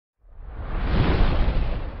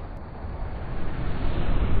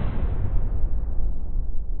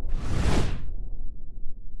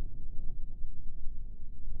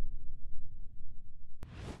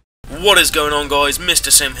What is going on, guys?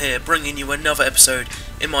 Mr. Sim here, bringing you another episode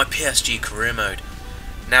in my PSG career mode.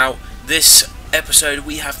 Now, this episode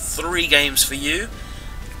we have 3 games for you,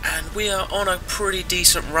 and we are on a pretty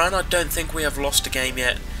decent run. I don't think we have lost a game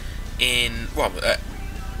yet in, well,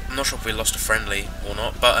 I'm not sure if we lost a friendly or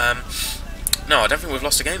not, but no, I don't think we've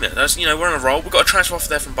lost a game yet. We're on a roll. We've got a transfer offer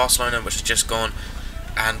there from Barcelona, which has just gone,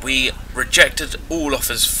 and we rejected all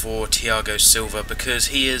offers for Thiago Silva because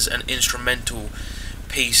he is an instrumental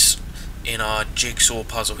piece in our jigsaw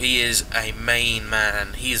puzzle. He is a main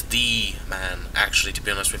man. He is the man, actually, to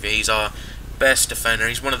be honest with you. He's our best defender.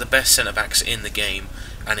 He's one of the best centre-backs in the game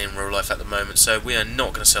and in real life at the moment, so we are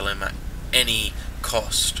not going to sell him at any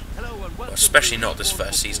cost, well, especially not this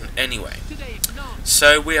first season anyway.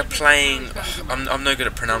 So we are playing, I'm no good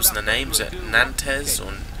at pronouncing the names. Is it Nantes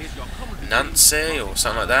or Nance or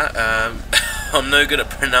something like that? I'm no good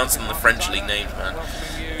at pronouncing the French league names, man.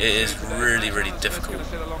 It is really, really difficult.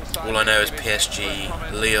 All I know is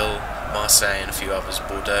PSG, Lille, Marseille, and a few others,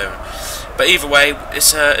 Bordeaux. But either way,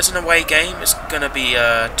 it's an away game. It's going to be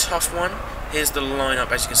a tough one. Here's the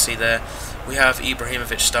lineup, as you can see there. We have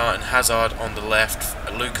Ibrahimovic starting, Hazard on the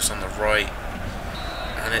left, Lucas on the right.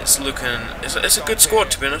 And it's a good squad,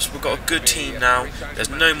 to be honest. We've got a good team now. There's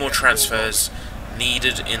no more transfers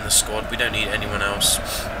needed in the squad. We don't need anyone else.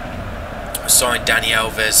 We signed Dani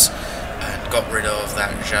Alves and got rid of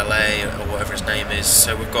that Jallet or whatever his name is.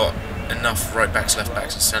 So we've got enough right backs, left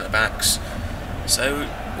backs, and centre backs. So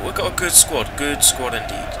we've got a good squad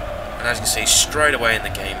indeed. And as you can see, straight away in the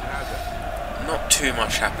game, not too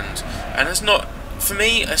much happened. And it's not, for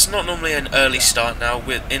me, it's not normally an early start now.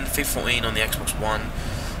 In FIFA 14 on the Xbox One,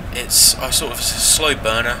 I sort of, it's a slow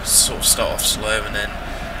burner, sort of start off slow and then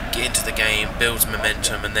get into the game, builds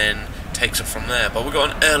momentum, and then takes it from there. But we've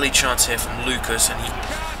got an early chance here from Lucas, and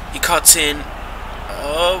he cuts in.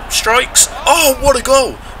 Oh, strikes! Oh, what a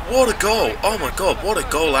goal! What a goal! Oh my god, what a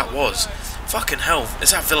goal that was! Fucking hell,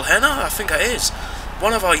 is that Vilhena? I think it is.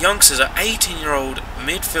 One of our youngsters, an 18-year-old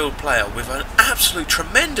midfield player with an absolute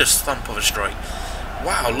tremendous thump of a strike.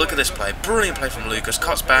 Wow, look at this play. Brilliant play from Lucas.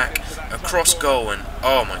 Cuts back, across goal, and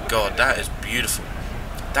oh my god, that is beautiful.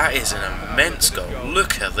 That is an immense goal.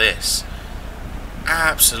 Look at this.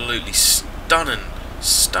 Absolutely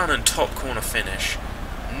stunning top corner finish.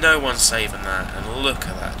 No one's saving that, and look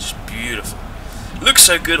at that, just beautiful. Looks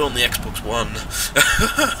so good on the Xbox One.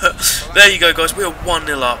 There you go, guys. We are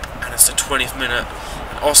 1-0 up, and it's the 20th minute.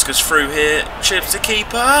 And Oscar's through here. Chips the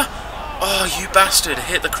keeper. Oh, you bastard!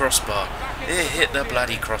 Hit the crossbar. It hit the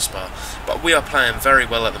bloody crossbar. But we are playing very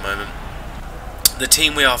well at the moment. The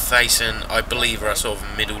team we are facing, I believe, are a sort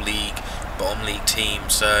of middle league, bottom league team.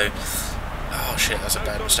 So, oh shit, that's a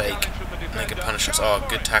bad mistake. They could punish us. Oh,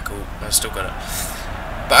 good tackle. I still got it.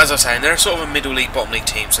 But as I was saying, they're sort of a middle league, bottom league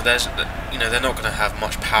team. So there's, they're not going to have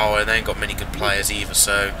much power. They ain't got many good players either.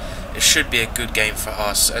 So it should be a good game for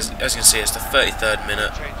us. As you can see, it's the 33rd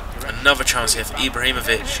minute. Another chance here for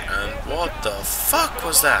Ibrahimovic. And what the fuck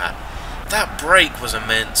was that? That break was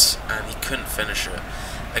immense, and he couldn't finish it.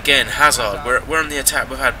 Again, Hazard, we're on the attack.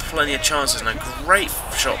 We've had plenty of chances, and a great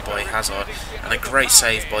shot by Hazard, and a great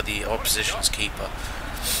save by the opposition's keeper.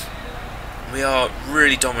 We are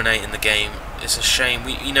really dominating the game. It's a shame.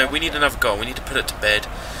 We need another goal. We need to put it to bed.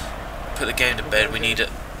 Put the game to bed. We need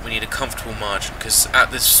a comfortable margin, because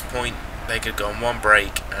at this point they could go on one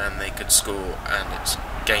break and they could score, and it's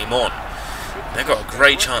game on. They've got a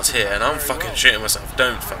great chance here, and I'm fucking shitting myself.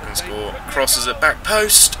 Don't fucking score. Crosses it back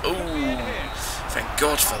post. Ooh, thank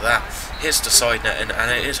God for that. Hits the side net,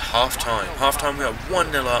 and it is half time. Half time, we are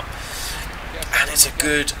 1-0 up, and it's a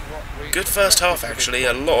good first half actually.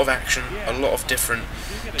 A lot of action, a lot of different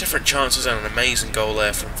chances, and an amazing goal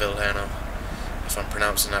there from Vilhena, if I'm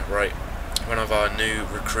pronouncing that right. One of our new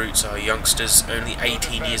recruits, our youngsters, only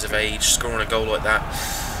 18 years of age, scoring a goal like that.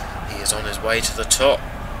 He is on his way to the top.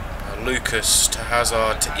 Lucas to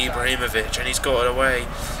Hazard to Ibrahimovic, and he's got it away,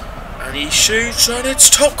 and he shoots, and it's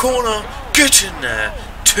top corner. Get in there.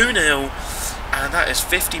 2-0, and that is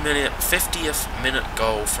 50th minute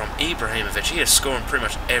goal from Ibrahimovic. He is scoring pretty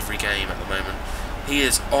much every game at the moment. He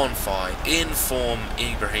is on fire, in form.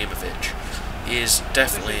 Ibrahimovic, he is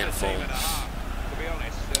definitely in form.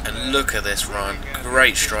 And look at this run,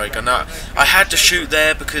 great strike. And I had to shoot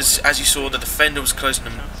there because, as you saw, the defender was closing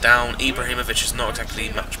him down. Ibrahimovic is not exactly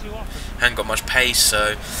hadn't got much pace,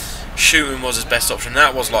 so shooting was his best option.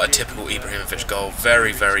 That was like a typical Ibrahimovic goal,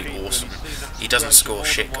 very, very awesome. He doesn't score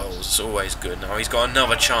shit goals, it's always good. Now he's got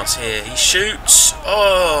another chance here, he shoots,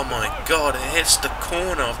 oh my god, it hits the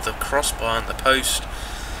corner of the crossbar and the post.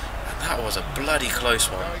 And That was a bloody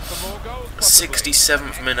close one.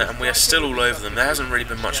 67th minute and we are still all over them. There hasn't really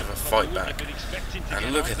been much of a fight back.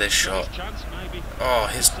 And look at this shot. Oh,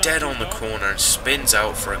 he's dead on the corner and spins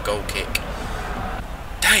out for a goal kick.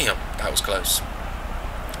 Damn, that was close.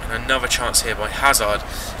 And another chance here by Hazard.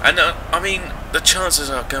 And I mean, the chances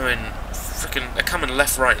are going freaking, they're coming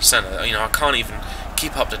left, right and centre. You know, I can't even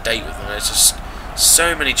keep up to date with them. There's just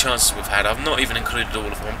so many chances we've had. I've not even included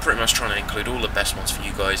all of them. I'm pretty much trying to include all the best ones for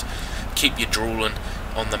you guys. Keep you drooling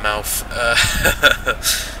on the mouth.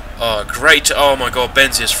 Oh, great. Oh my god,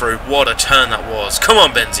 Benzia's through. What a turn that was. Come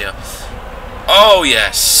on, Benzia. Oh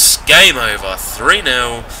yes, game over.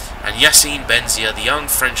 3-0. And Yassine Benzia, the young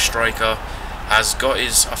French striker, has got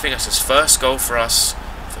his, I think that's his first goal for us,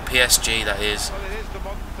 for PSG that is.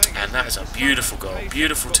 And that is a beautiful goal,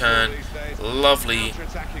 beautiful turn, lovely,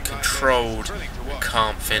 controlled, and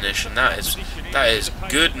calm finish. And that is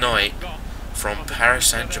good night from Paris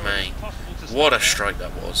Saint-Germain. What a strike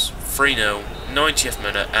that was. 3-0, 90th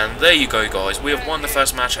minute, and there you go guys. We have won the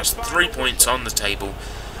first match, that's 3 points on the table.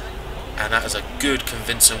 And that is a good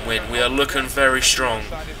convincing win. We are looking very strong.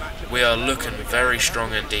 We are looking very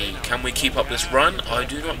strong indeed. Can we keep up this run? I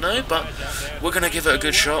do not know, but we're going to give it a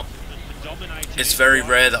good shot. It's very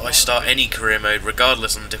rare that I start any career mode,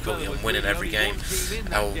 regardless of the difficulty. I'm winning every game,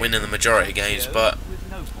 or winning the majority of games, but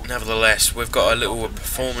nevertheless, we've got a little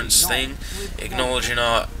performance thing, acknowledging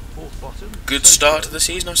our good start to the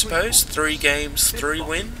season, I suppose. 3 games, 3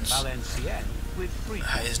 wins.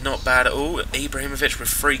 That is not bad at all. Ibrahimovic with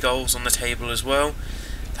 3 goals on the table as well.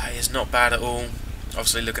 That is not bad at all.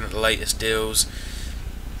 Obviously, looking at the latest deals,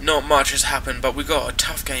 not much has happened, but we've got a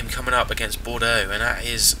tough game coming up against Bordeaux, and that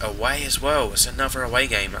is away as well. It's another away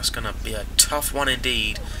game. That's going to be a tough one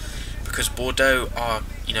indeed, because Bordeaux are,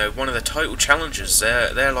 you know, one of the title challengers.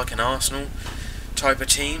 They're like an Arsenal type of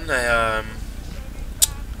team. They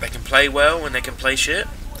can play well and they can play shit,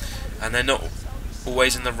 and they're not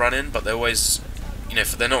always in the running, but they're always, you know,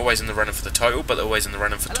 they're not always in the running for the title, but they're always in the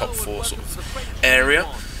running for top 4 sort of area.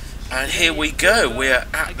 And here we go, we're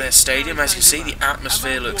at their stadium. As you can see, the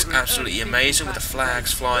atmosphere looks absolutely amazing with the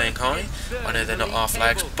flags flying high. I know they're not our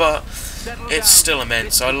flags, but it's still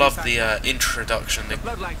immense. I love the introduction, the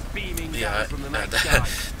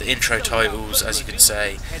intro titles, as you could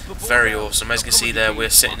say. Very awesome. As you can see there, we're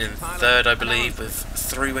sitting in 3rd, I believe, with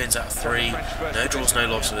 3 wins out of 3. No draws, no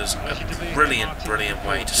losses. A brilliant, brilliant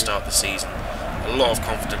way to start the season. A lot of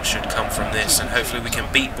confidence should come from this, and hopefully we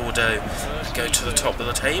can beat Bordeaux and go to the top of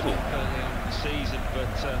the table.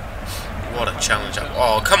 What a challenge.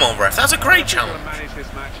 Oh, come on, ref. That's a great challenge.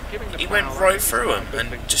 He went right through him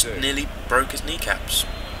and just nearly broke his kneecaps.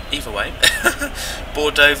 Either way.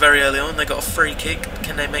 Bordeaux very early on, they got a free kick.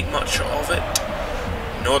 Can they make much of it?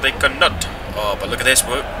 No, they cannot. Oh, but look at this.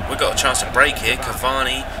 We've got a chance to break here.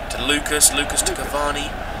 Cavani to Lucas. Lucas to Cavani.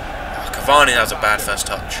 Oh, Cavani, that was a bad first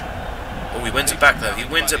touch. Oh, he wins it back though. He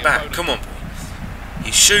wins it back. Come on.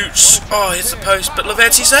 He shoots. Oh, hits the post. But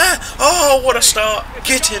Lavetti's there. Oh, what a start.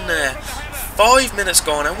 Get in there. 5 minutes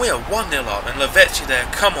gone and we are 1-0 up. And Lavetti there,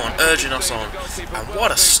 come on, urging us on. And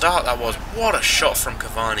what a start that was. What a shot from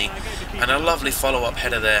Cavani. And a lovely follow-up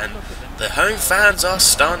header there. And the home fans are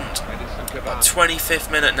stunned. About 25th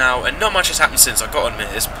minute now. And not much has happened since, I've got to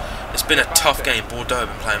admit. It's been a tough game. Bordeaux have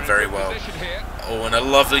been playing very well. Oh, and a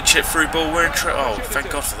lovely chip through ball. We're in trouble. Oh, thank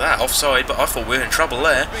God for that. Offside, but I thought we were in trouble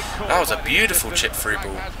there. That was a beautiful chip through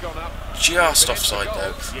ball. Just offside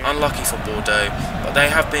though. Unlucky for Bordeaux, but they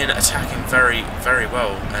have been attacking very, very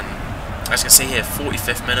well. And as you can see here,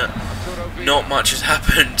 45th minute. Not much has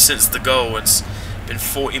happened since the goal. It's been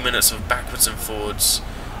 40 minutes of backwards and forwards,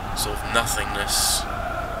 sort of nothingness,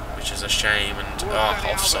 which is a shame. And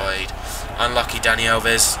offside. Unlucky Dani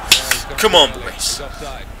Alves. Come on, boys.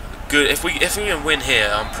 Good. If we can win here,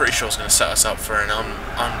 I'm pretty sure it's going to set us up for an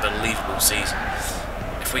unbelievable season.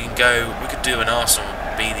 If we can go, we could do an Arsenal,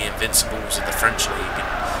 be the Invincibles of the French league.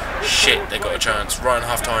 And shit, they got a chance right in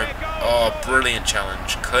half time. Oh, brilliant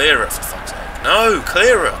challenge. Clear it for fuck's sake. No,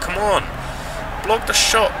 clear it. Come on. Block the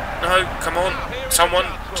shot. No, come on. Someone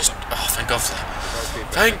just. Oh, thank God for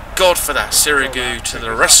that. Thank God for that. Sirigu to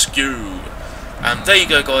the rescue. And there you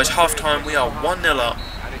go, guys. Half time. We are 1-0 up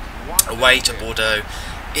away to Bordeaux.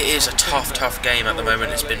 It is a tough game at the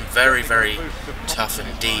moment. It's been very, very tough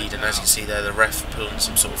indeed. And as you can see there, the ref pulling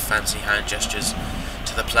some sort of fancy hand gestures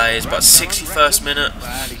to the players. But 61st minute,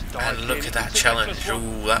 and look at that challenge.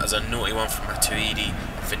 Ooh, that was a naughty one from Matuidi.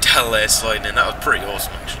 Vidal there sliding in. That was pretty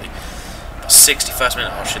awesome, actually. But 61st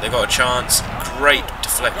minute, oh shit, they got a chance. Great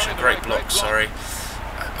deflection, great block, sorry.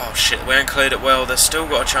 Oh shit, we ain't cleared it well. They've still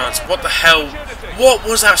got a chance. What the hell? What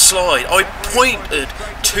was that slide? I pointed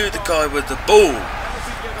to the guy with the ball.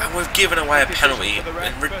 And and we've given away a penalty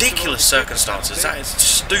in ridiculous circumstances. That is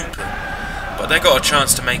stupid. But they got a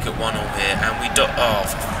chance to make it 1-0 here, and we do. Oh,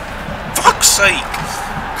 for fuck's sake!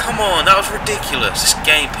 Come on, that was ridiculous. This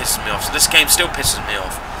game pisses me off. So this game still pisses me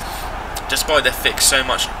off, despite they fixed so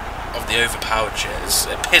much of the overpowered shit.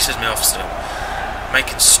 It pisses me off still.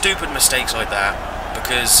 Making stupid mistakes like that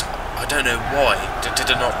because I don't know why. Did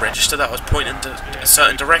it not register that I was pointing to a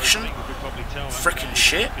certain direction? Frickin'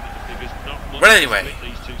 shit. Well, anyway,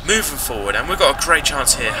 moving forward, and we've got a great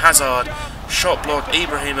chance here. Hazard, shot blocked,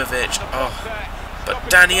 Ibrahimovic. Oh, but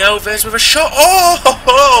Dani Alves with a shot.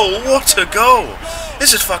 Oh, what a goal!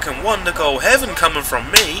 This is fucking wonder goal heaven coming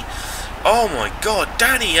from me. Oh my god,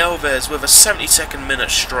 Dani Alves with a 72nd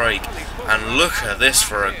minute strike, and look at this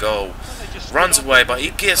for a goal. Runs away, but he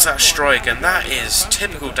gets that strike, and that is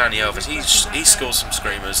typical Dani Alves. He scores some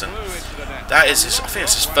screamers, and that is I think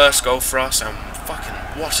it's his first goal for us, and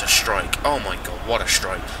fucking what a strike. Oh my god, what a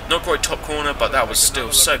strike. Not quite top corner, but that was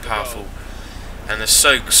still so powerful. And it's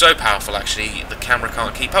so powerful actually, the camera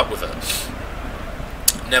can't keep up with it.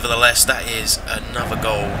 Nevertheless, that is another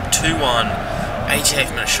goal. 2-1, 88th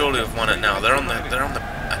minute. Surely we've won it now. They're on the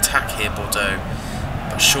attack here, Bordeaux.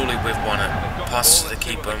 But surely we've won it. Passes to the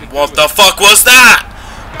keeper. What the fuck was that?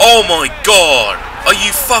 Oh my god! Are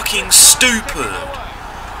you fucking stupid?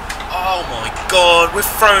 Oh my god, we've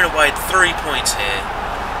thrown away 3 points here.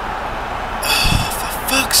 Oh, for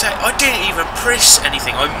fuck's sake, I didn't even press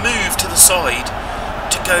anything. I moved to the side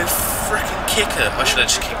to go frickin' kick it. I should have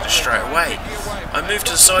just kicked it straight away. I moved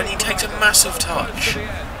to the side and he takes a massive touch.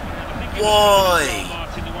 Why?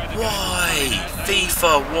 Why?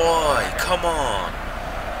 FIFA, why? Come on.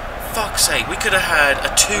 Fuck's sake, we could have had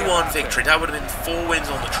a 2-1 victory. That would have been 4 wins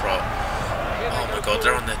on the trot. Oh my god,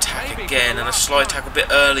 they're on the attack again, and a slide tackle a bit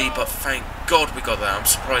early, but thank god we got that. I'm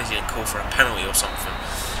surprised he didn't call for a penalty or something.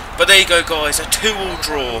 But there you go, guys, a 2-2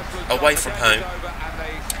 draw away from home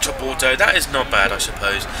to Bordeaux. That is not bad, I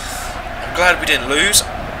suppose. I'm glad we didn't lose.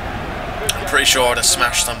 I'm pretty sure I'd have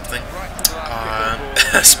smashed something.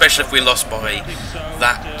 Especially if we lost by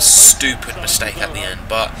that stupid mistake at the end.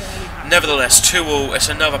 But nevertheless, 2-2, it's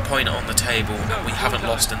another point on the table, and we haven't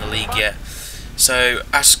lost in the league yet. So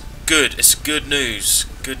that's good. It's good news.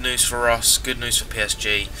 Good news for us. Good news for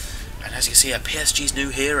PSG. And as you can see, PSG's new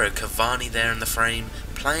hero, Cavani, there in the frame,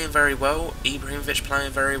 playing very well. Ibrahimovic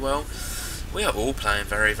playing very well. We are all playing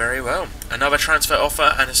very, very well. Another transfer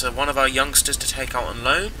offer, and it's one of our youngsters to take out on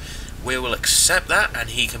loan. We will accept that, and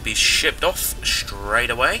he can be shipped off straight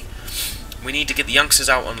away. We need to get the youngsters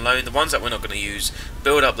out on loan, the ones that we're not going to use,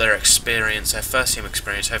 build up their experience, their first team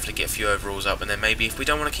experience, hopefully get a few overalls up, and then maybe if we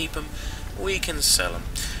don't want to keep them, we can sell them.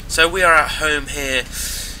 So we are at home here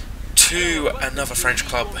to another French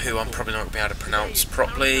club who I'm probably not going to be able to pronounce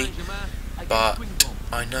properly, but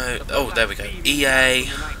I know... Oh, there we go. EA...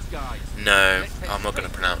 No, I'm not going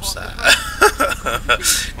to pronounce that.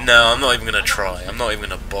 No, I'm not even going to try. I'm not even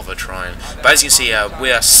going to bother trying. But as you can see,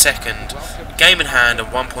 we are second, game in hand,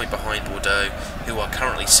 and 1 point behind Bordeaux, who are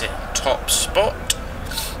currently sitting top spot.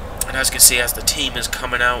 And as you can see, as the team is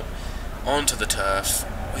coming out onto the turf,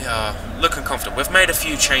 we are looking confident. We've made a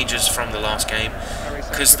few changes from the last game,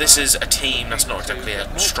 because this is a team that's not exactly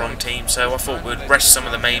a strong team, so I thought we'd rest some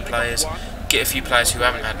of the main players, get a few players who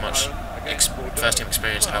haven't had much first team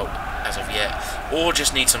experience out as of yet, or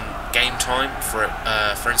just need some game time for it.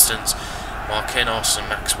 For instance, Marquinhos and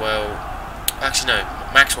Maxwell. Actually, no,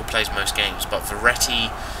 Maxwell plays most games, but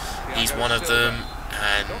Verratti, he's one of them,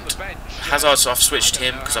 and Hazard, so I've switched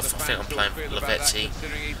him because I think I'm playing Lavezzi.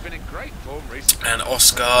 And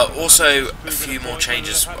Oscar. Also, a few more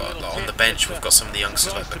changes on the bench. We've got some of the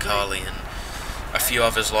youngsters like Bakali and a few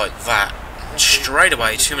others like that. Straight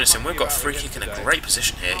away, 2 minutes in, we've got a free kick in a great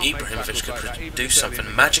position here. Ibrahimovic could do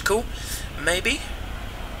something magical, maybe.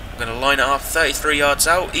 I'm going to line it up 33 yards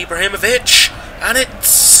out. Ibrahimovic, and it's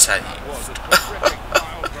saved.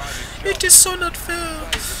 It is so not fair.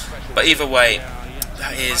 But either way,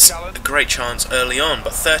 that is a great chance early on.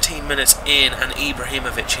 But 13 minutes in, and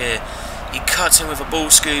Ibrahimovic here, he cuts in with a ball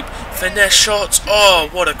scoop, finesse shots. Oh,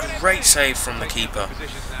 what a great save from the keeper.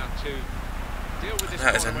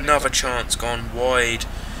 That is another chance gone wide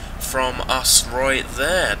from us right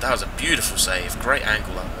there. That was a beautiful save. Great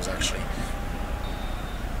angle that was actually.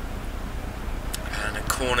 And a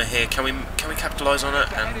corner here. Can we capitalise on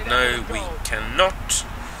it? And no, we cannot.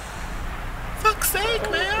 Fuck's sake,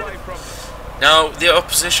 man. Now the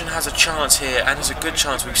opposition has a chance here, and it's a good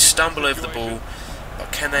chance. We stumble over the ball,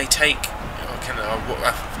 but can they take?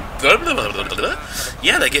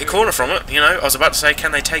 Yeah, they get a corner from it. You know, I was about to say,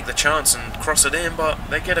 can they take the chance and cross it in, but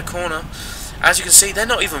they get a corner. As you can see, they're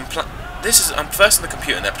not even I'm first on the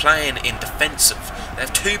computer and they're playing in defensive. They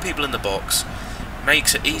have 2 people in the box.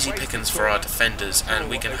 Makes it easy pickings for our defenders, and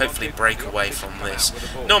we can hopefully break away from this.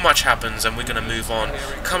 Not much happens, and we're going to move on.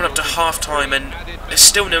 Coming up to half time, and it's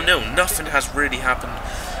still 0-0. Nothing has really happened.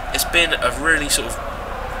 It's been a really sort of,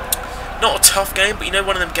 not a tough game, but you know,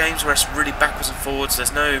 one of them games where it's really backwards and forwards.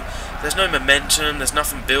 There's no momentum. There's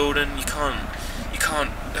nothing building. You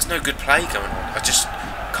can't. There's no good play going on. I just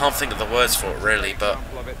can't think of the words for it really. But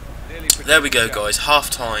there we go, guys.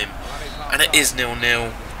 Half time, and it is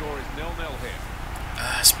 0-0.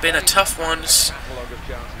 It's been a tough one.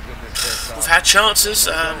 We've had chances,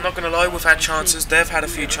 I'm not going to lie, we've had chances. They've had a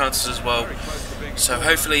few chances as well. So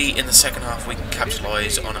hopefully in the second half we can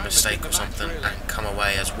capitalise on a mistake or something and come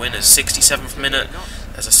away as winners. 67th minute,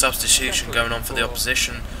 there's a substitution going on for the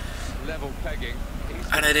opposition.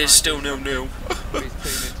 And it is still 0-0.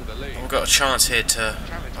 We've got a chance here to...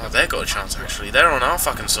 Oh, they've got a chance actually. They're on our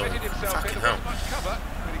fucking soil. Fucking hell.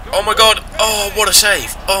 Oh my god, oh what a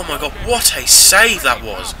save, oh my god, what a save that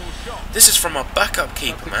was. This is from our backup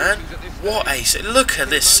keeper, man. What a save, look at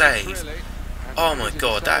this save. Oh my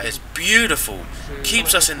god, that is beautiful.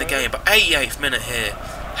 Keeps us in the game, but 88th minute here,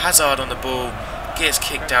 Hazard on the ball, gets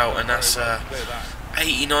kicked out, and that's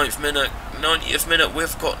 89th minute, 90th minute, we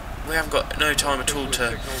haven't got no time at all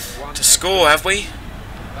to score, have we?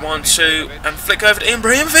 1-2, and flick over to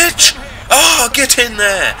Ibrahimovic. Oh, get in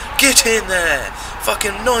there, get in there.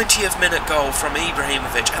 Fucking 90th minute goal from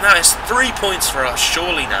Ibrahimovic, and that is 3 points for us,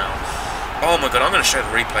 surely now. Oh my god, I'm going to show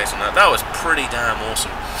the replays on that. That was pretty damn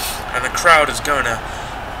awesome. And the crowd is going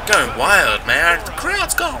wild, man. The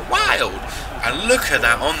crowd's going wild. And look at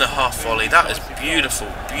that on the half volley. That is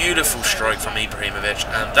beautiful, beautiful strike from Ibrahimovic,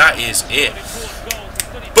 and that is it.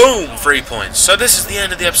 Boom, 3 points. So this is the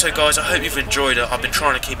end of the episode, guys. I hope you've enjoyed it. I've been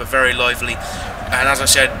trying to keep it very lively. And as I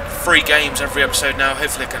said, 3 games every episode now.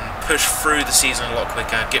 Hopefully I can push through the season a lot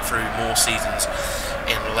quicker, get through more seasons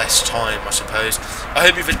in less time, I suppose. I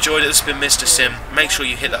hope you've enjoyed it. This has been Mr. Sim. Make sure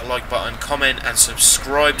you hit that like button, comment and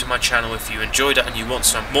subscribe to my channel if you enjoyed it and you want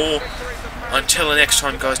some more. Until the next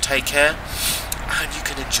time, guys, take care. And you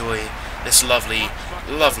can enjoy this lovely,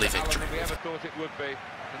 lovely victory. We ever thought it would be,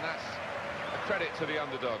 and that's a credit to the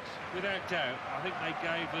underdogs. Without doubt, I think they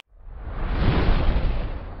gave us